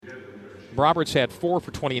Roberts had 4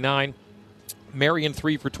 for 29. Marion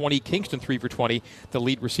 3 for 20, Kingston 3 for 20, the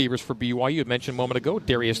lead receivers for BYU. I mentioned a moment ago,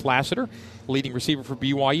 Darius Lassiter, leading receiver for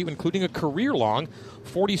BYU, including a career-long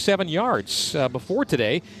 47 yards. Before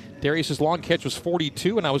today, Darius' long catch was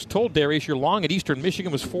 42, and I was told, Darius, your long at Eastern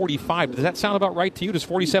Michigan was 45. Does that sound about right to you? Does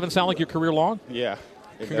 47 sound like your career long? Yeah.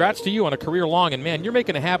 Congrats to you on a career long, and man, you're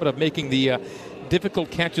making a habit of making the difficult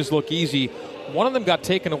catches look easy. One of them got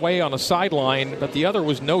taken away on a sideline, but the other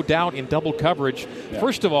was no doubt in double coverage. Yeah.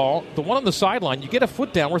 First of all, the one on the sideline, you get a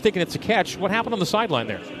foot down, we're thinking it's a catch. What happened on the sideline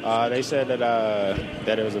there? They said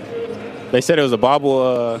that it was a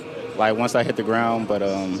bobble. Like once I hit the ground, but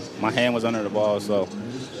my hand was under the ball, so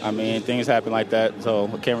I mean things happen like that. So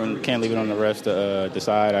I can't leave it on the refs to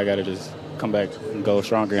decide. I got to just come back and go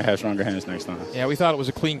stronger and have stronger hands next time. Yeah, we thought it was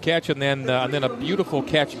a clean catch, and then a beautiful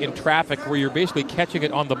catch in traffic where you're basically catching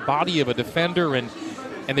it on the body of a defender, and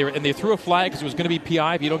they threw a flag because it was going to be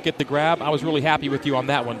PI if you don't get the grab. I was really happy with you on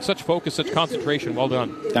that one. Such focus, such concentration. Well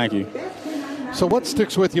done. Thank you. So what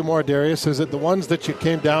sticks with you more, Darius? Is it the ones that you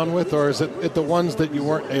came down with, or is it the ones that you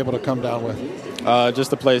weren't able to come down with? Just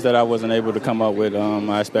the plays that I wasn't able to come up with.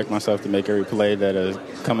 I expect myself to make every play that is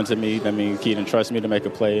coming to me. I mean, Keaton trusts me to make a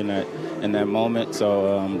play in that moment.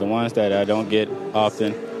 So the ones that I don't get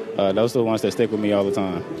often, those are the ones that stick with me all the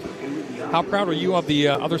time. How proud are you of the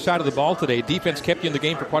other side of the ball today? Defense kept you in the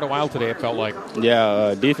game for quite a while today, it felt like.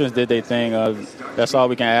 Yeah, defense did their thing. That's all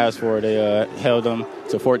we can ask for. They held them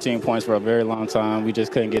to 14 points for a very long time. We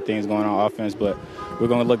just couldn't get things going on offense, but we're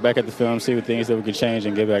going to look back at the film, see what things that we can change,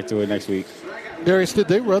 and get back to it next week. Darius, did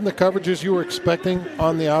they run the coverages you were expecting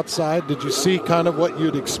on the outside? Did you see kind of what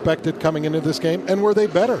you'd expected coming into this game? And were they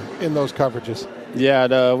better in those coverages?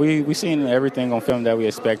 Yeah, we seen everything on film that we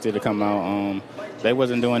expected to come out. They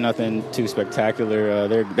wasn't doing nothing too spectacular.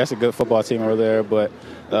 That's a good football team over there, but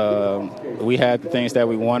we had the things that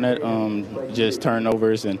we wanted, just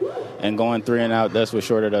turnovers and going 3 and out. That's what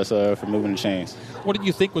shorted us from moving the chains. What did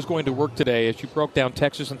you think was going to work today as you broke down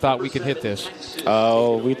Texas and thought we could hit this?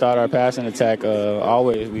 We thought our passing attack,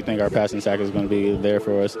 always we think our passing attack is going to be there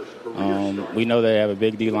for us. We know they have a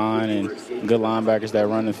big D-line and good linebackers that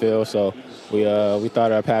run the field, so we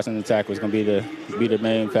thought our passing attack was going to be the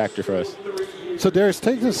main factor for us. So, Darius,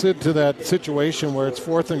 take us into that situation where it's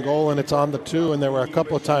 4th and goal and it's on the 2 and there were a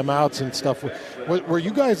couple of timeouts and stuff. Were you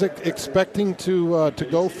guys expecting to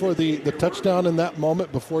go for the touchdown in that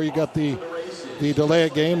moment before you got the delay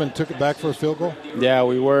of game and took it back for a field goal? Yeah,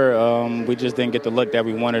 we were. We just didn't get the look that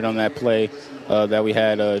we wanted on that play that we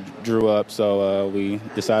had drew up. So we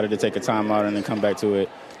decided to take a timeout and then come back to it.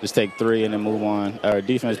 Just take 3 and then move on. Our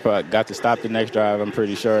defense got to stop the next drive, I'm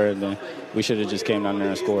pretty sure, and then we should have just came down there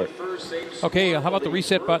and scored. Okay, how about the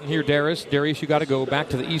reset button here, Darius? Darius, you got to go back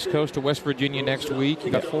to the East Coast to West Virginia next week. You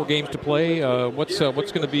got 4 games to play. What's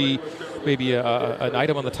going to be maybe an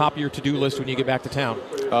item on the top of your to-do list when you get back to town?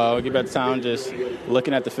 We get back to town, just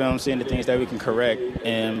looking at the film, seeing the things that we can correct,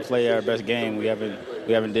 and play our best game. We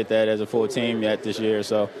haven't did that as a full team yet this year,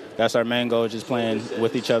 so that's our main goal, just playing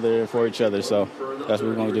with each other and for each other. So that's what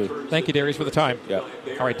we're going to do. Thank you, Darius, for the time. Yep.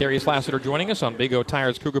 All right, Darius Lassiter joining us on Big O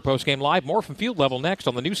Tires Cougar Postgame Live. More from field level next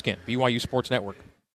on the new skin, BYU Sports Network.